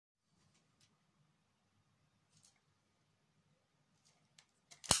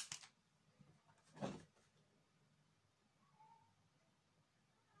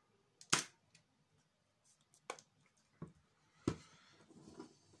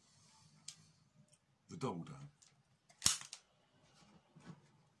double down.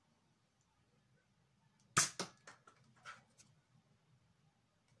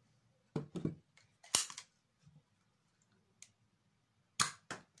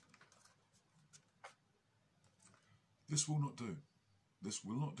 This will not do. This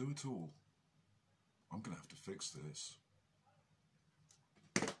will not do at all. I'm going to have to fix this.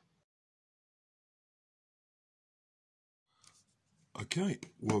 Okay,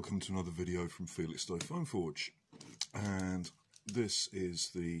 welcome to another video from Felixstowe Foam Forge, and this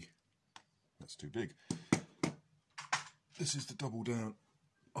is the, that's too big, this is the double down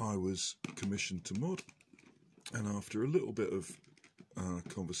I was commissioned to mod, and after a little bit of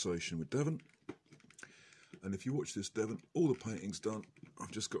conversation with Devon, and if you watch this, Devon, all the painting's done.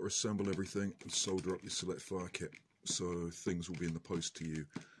 I've just got to assemble everything and solder up the select fire kit, so things will be in the post to you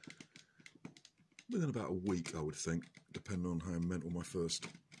within about a week, I would think, depending on how mental my first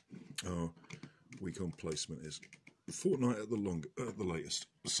week on placement is. A fortnight at the latest.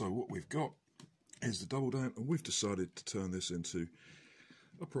 So what we've got is the double down, and we've decided to turn this into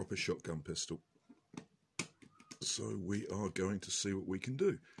a proper shotgun pistol. So we are going to see what we can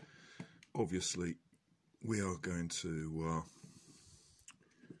do. Obviously, we are going to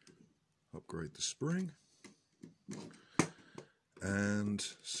upgrade the spring and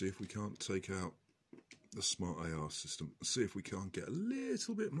see if we can't take out the smart AR system, see if we can't get a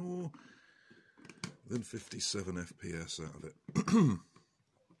little bit more than 57 FPS out of it.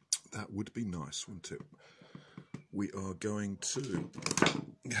 That would be nice, wouldn't it? We are going to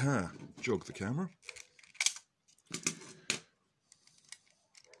jog the camera.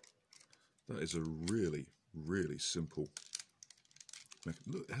 That is a really, really simple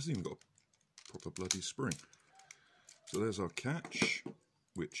mechanism. Look, it hasn't even got a proper bloody spring. So there's our catch,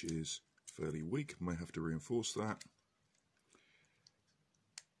 which is fairly weak. May have to reinforce that.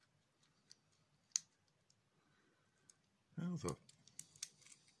 How the...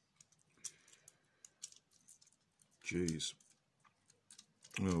 Jeez.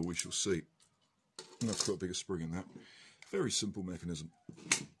 Oh, we shall see. That's got a bigger spring in that. Very simple mechanism.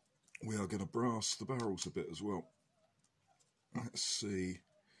 We are going to brass the barrels a bit as well. Let's see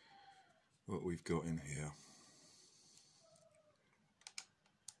what we've got in here.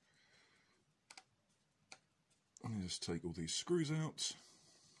 Let me just take all these screws out.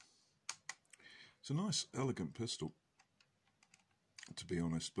 It's a nice, elegant pistol, to be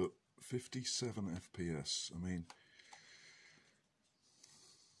honest, but 57 FPS, I mean,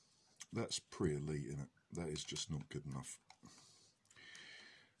 that's pre-elite, isn't it? That is just not good enough.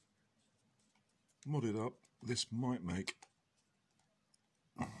 Modded up, this might make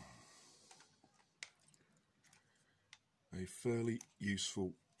a fairly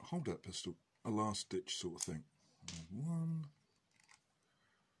useful holdout pistol, a last ditch sort of thing. One.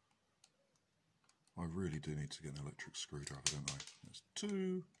 I really do need to get an electric screwdriver, don't I? There's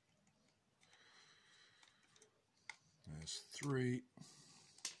two. There's three.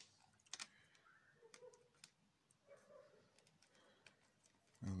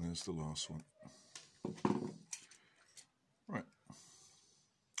 And there's the last one. Right,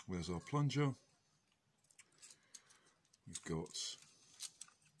 where's our plunger? We've got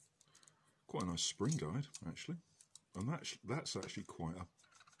quite a nice spring guide, actually, and that's actually quite a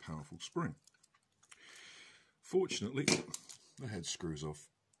powerful spring. Fortunately, the head screws off.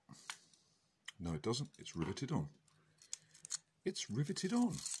 No, it doesn't. It's riveted on. It's riveted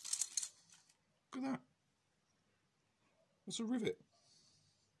on. Look at that. That's a rivet.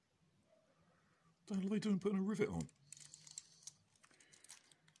 What the hell are they doing putting a rivet on?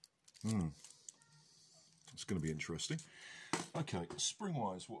 It's going to be interesting. Okay,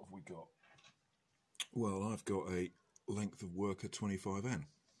 spring-wise, what have we got? Well, I've got a length of worker 25N.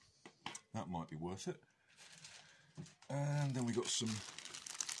 That might be worth it. And then we got some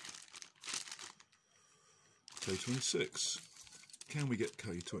K26. Can we get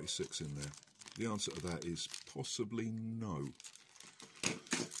K26 in there? The answer to that is possibly no.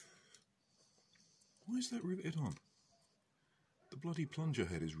 Why is that riveted on? The bloody plunger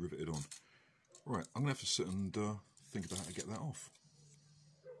head is riveted on. Right, I'm going to have to sit and think about how to get that off.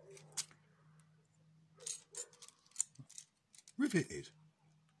 Riveted.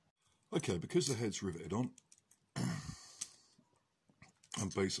 Okay, because the head's riveted on, I'm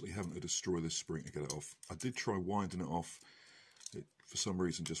basically having to destroy this spring to get it off. I did try winding it off. It, for some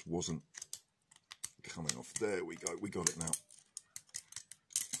reason, just wasn't coming off. There we go. We got it now.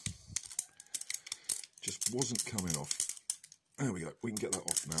 Just wasn't coming off. There we go. We can get that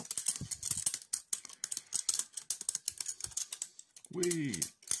off now. Whee!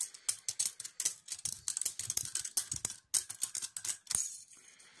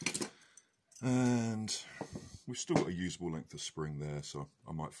 And we've still got a usable length of spring there, so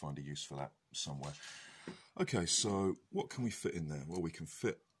I might find a use for that somewhere. Okay, so what can we fit in there? Well, we can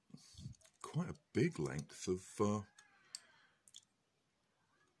fit quite a big length of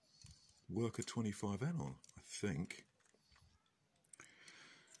worker 25N on, I think.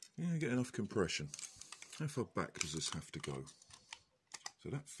 Yeah, get enough compression. How far back does this have to go? So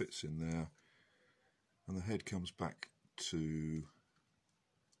that fits in there, and the head comes back to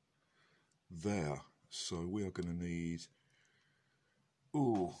there. So we are going to need,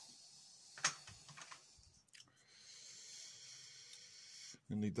 I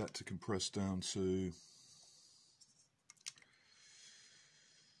need that to compress down to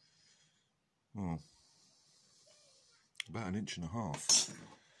about 1.5 inches.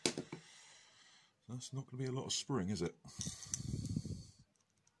 That's not going to be a lot of spring, is it?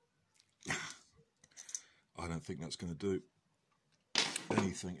 I don't think that's going to do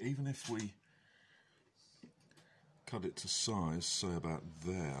anything. Even if we cut it to size, say about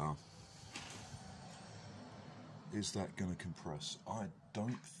there, is that going to compress? I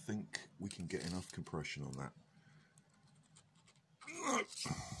don't think we can get enough compression on that. No,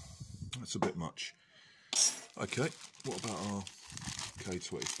 that's a bit much. Okay, what about our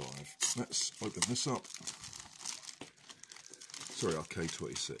K25? Let's open this up. Sorry, our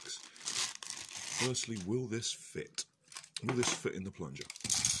K26. Firstly, will this fit? Will this fit in the plunger?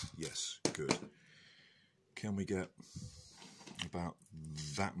 Yes, good. Can we get about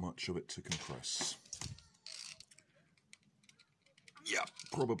that much of it to compress? Yeah,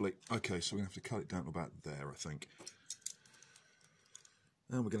 probably. Okay, so we're going to have to cut it down to about there, I think.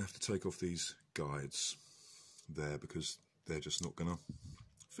 And we're going to have to take off these guides there because they're just not going to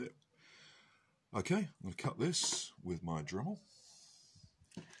fit. Okay, I'm going to cut this with my Dremel.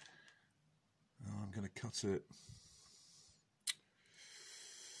 I'm going to cut it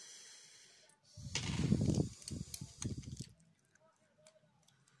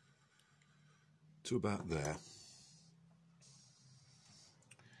to about there.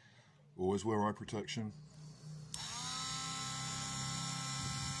 Always wear eye protection.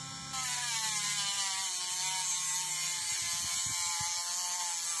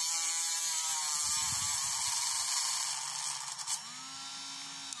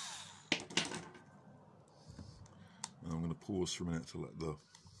 I'm going to pause for a minute to let the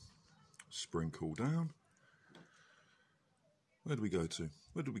spring cool down. Where do we go to?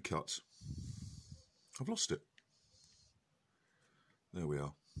 Where did we cut? I've lost it. There we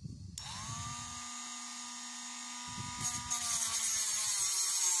are.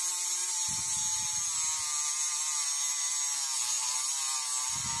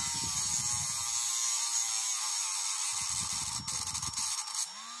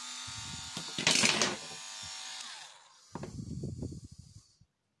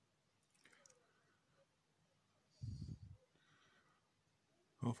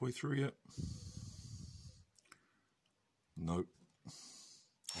 Halfway through yet? Nope.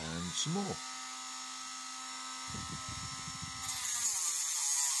 And some more.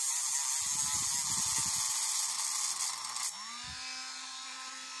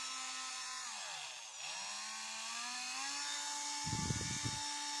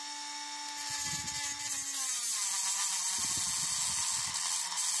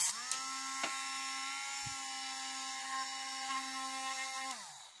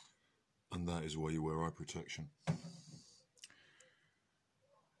 And that is why you wear eye protection.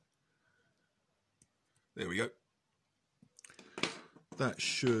 There we go. That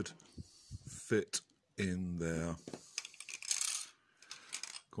should fit in there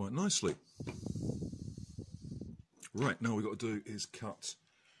quite nicely. Right, now what we've got to do is cut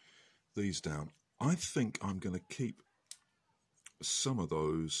these down. I think I'm going to keep some of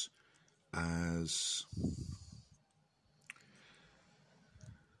those as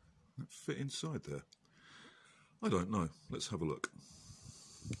that fit inside there. I don't know. Let's have a look.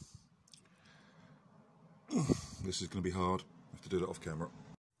 This is going to be hard. I have to do that off camera.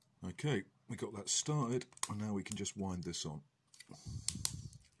 Okay, we got that started, and now we can just wind this on.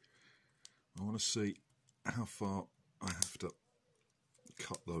 I want to see how far I have to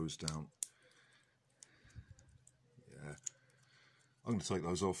cut those down. Yeah, I'm going to take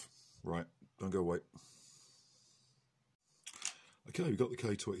those off. Right, don't go away. Okay, we've got the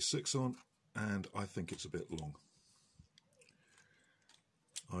K26 on, and I think it's a bit long.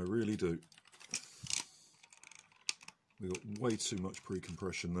 I really do. We've got way too much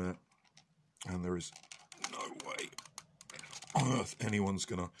pre-compression there, and there is no way on earth anyone's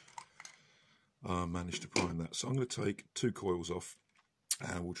going to manage to prime that. So I'm going to take 2 coils off,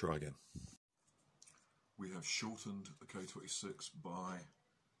 and we'll try again. We have shortened the K26 by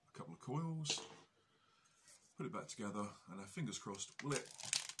a couple of coils, put it back together, and our fingers crossed, will it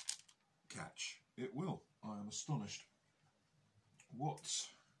catch? It will. I am astonished. What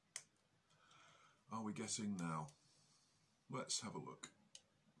are we getting now? Let's have a look.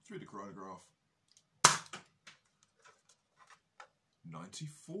 Through the chronograph.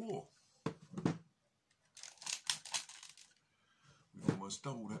 94. We've almost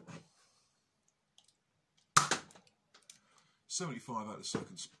doubled it. 75 out of the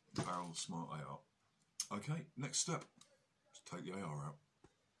second barrel of Smart AR. Okay, next step. Let's take the AR out.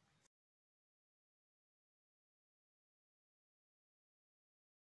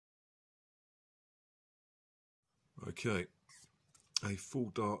 Okay, a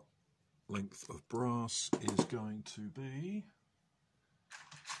full dart length of brass is going to be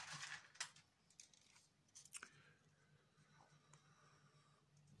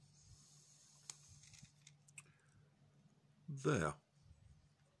there.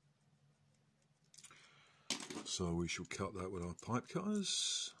 So we shall cut that with our pipe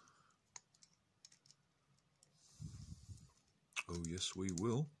cutters. Oh yes, we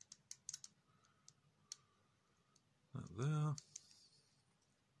will. That there.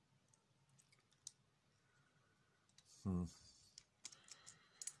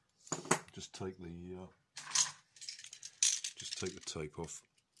 Just take the tape off.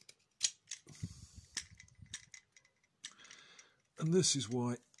 And this is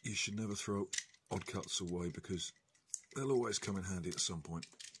why you should never throw odd cuts away, because they'll always come in handy at some point.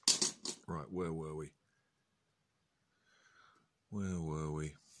 Right, where were we? Where were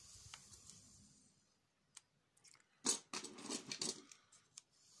we?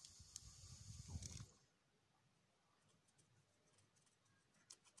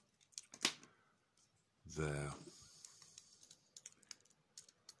 There.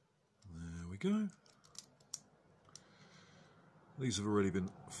 There we go. These have already been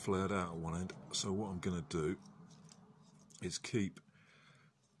flared out at one end, so what I'm going to do is keep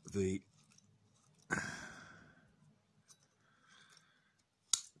the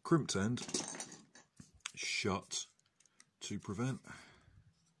crimped end shut to prevent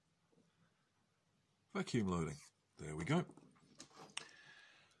vacuum loading. There we go.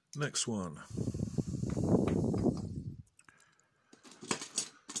 Next one.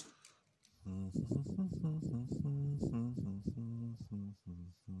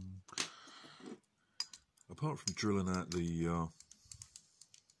 Apart from drilling out the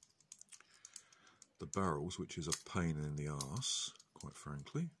barrels, which is a pain in the arse, quite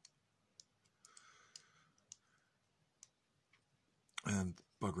frankly, and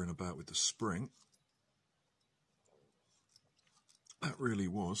buggering about with the spring, that really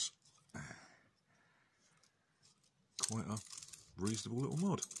was quite a reasonable little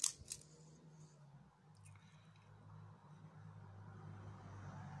mod.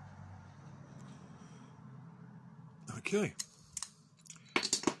 Okay,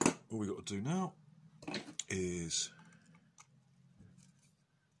 all we've got to do now is,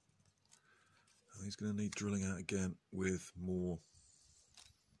 he's going to need drilling out again with more,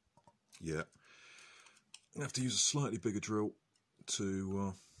 yeah, I'm going to have to use a slightly bigger drill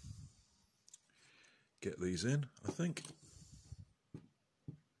to get these in, I think.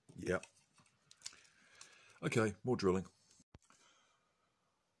 Yeah. Okay, more drilling.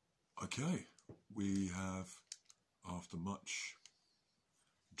 Okay, we have, after much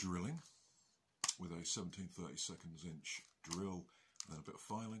drilling with a 17/32 inch drill and a bit of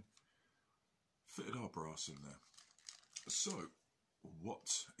filing, fitted our brass in there. So,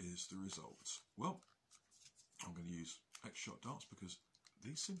 what is the result? Well, I'm going to use X-shot darts because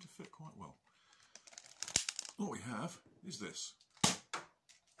these seem to fit quite well. What we have is this.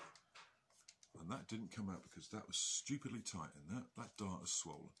 And that didn't come out because that was stupidly tight in there. That dart is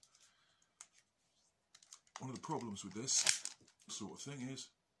swollen. One of the problems with this sort of thing is,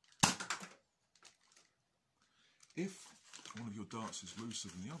 if one of your darts is looser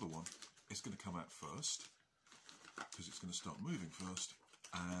than the other one, it's going to come out first, because it's going to start moving first,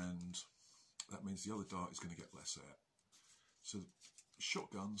 and that means the other dart is going to get less air. So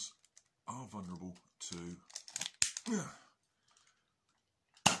shotguns are vulnerable to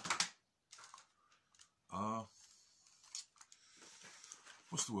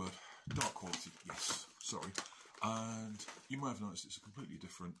what's the word? Dart quality, yes, sorry. And you may have noticed it's a completely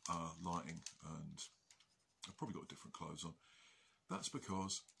different lighting, and I've probably got different clothes on. That's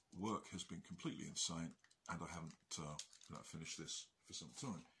because work has been completely insane, and I haven't finished this for some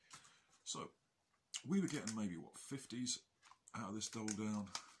time. So we were getting maybe, what, 50s out of this double down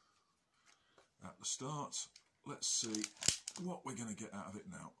at the start. Let's see what we're going to get out of it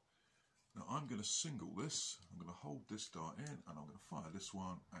now. Now I'm going to single this, I'm going to hold this dart in and I'm going to fire this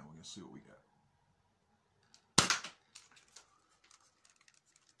one and we're going to see what we get.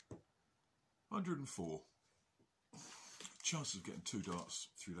 $104. Chances of getting 2 darts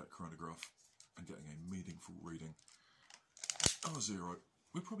through that chronograph and getting a meaningful reading are 0.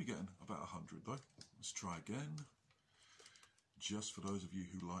 We're probably getting about 100 though. Let's try again. Just for those of you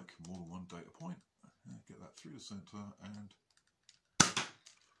who like more than one data point, get that through the centre and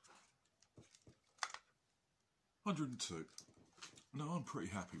 102. Now I'm pretty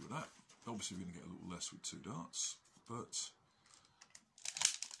happy with that. Obviously we're going to get a little less with 2 darts, but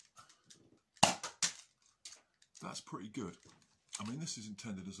that's pretty good. I mean, this is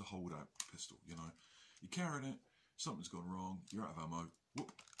intended as a holdout pistol, you know. You're carrying it, something's gone wrong, you're out of ammo,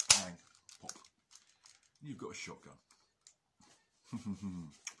 whoop, bang, pop. You've got a shotgun.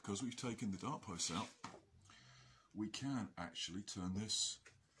 Because we've taken the dart posts out, we can actually turn this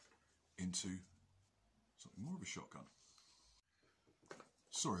into something more of a shotgun.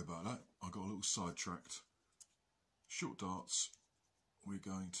 Sorry about that, I got a little sidetracked. Short darts, we're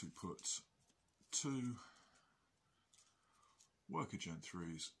going to put 2 worker Gen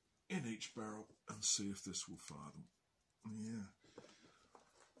 3s in each barrel and see if this will fire them. Yeah.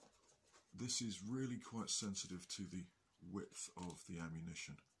 This is really quite sensitive to the width of the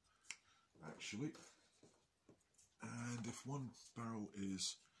ammunition, actually. And if one barrel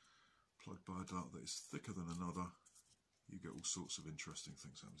is plugged by a dart that is thicker than another, you get all sorts of interesting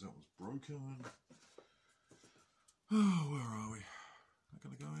things happen. That one's broken. Oh, where are we? Is that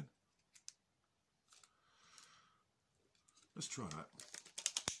going to go in? Let's try that.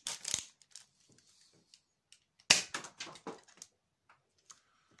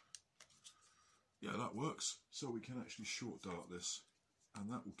 Yeah, that works. So we can actually short dart this,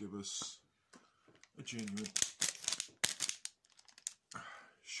 and that will give us a genuine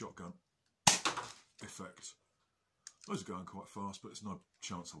shotgun effect. Those are going quite fast, but there's no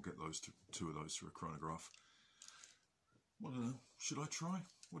chance I'll get those two of those through a chronograph. Well, I don't know. Should I try?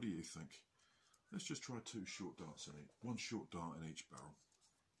 What do you think? Let's just try 2 short darts in each. 1 short dart in each barrel.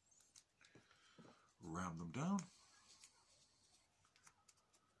 Ram them down.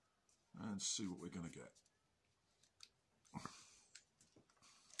 And see what we're going to get.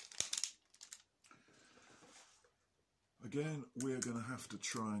 Again, we're going to have to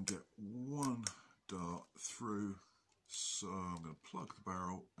try and get 1 dart through. So I'm going to plug the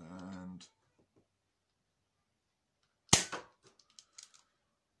barrel and...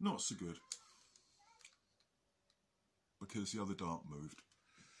 not so good. Because the other dart moved.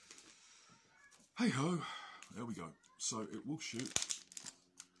 Hey ho, there we go. So it will shoot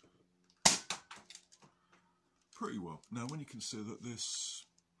pretty well. Now when you consider that this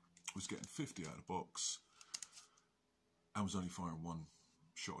was getting 50 out of the box and was only firing 1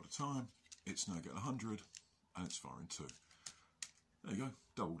 shot at a time, it's now getting 100 and it's firing 2. There you go,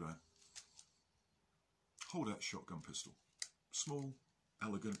 double down. Holdout shotgun pistol. Small,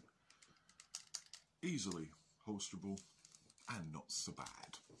 elegant, easily holsterable, and not so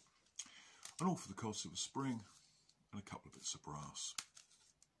bad. And all for the cost of a spring and a couple of bits of brass.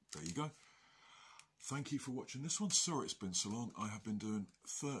 There you go. Thank you for watching this one. Sorry it's been so long. I've been doing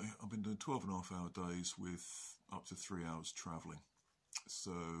 12.5 hour days with up to 3 hours travelling.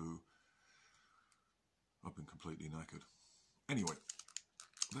 So I've been completely knackered. Anyway,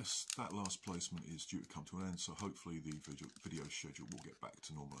 that last placement is due to come to an end, so hopefully the video schedule will get back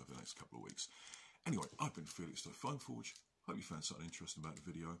to normal over the next couple of weeks. Anyway, I've been Felixstowe Foam Forge. Hope you found something interesting about the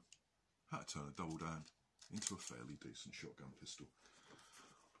video. How to turn a double down into a fairly decent shotgun pistol.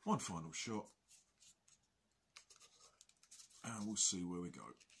 1 final shot. And we'll see where we go.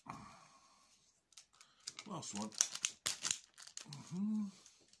 Last one.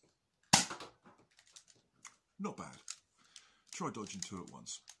 Not bad. Try dodging 2 at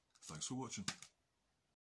once. Thanks for watching.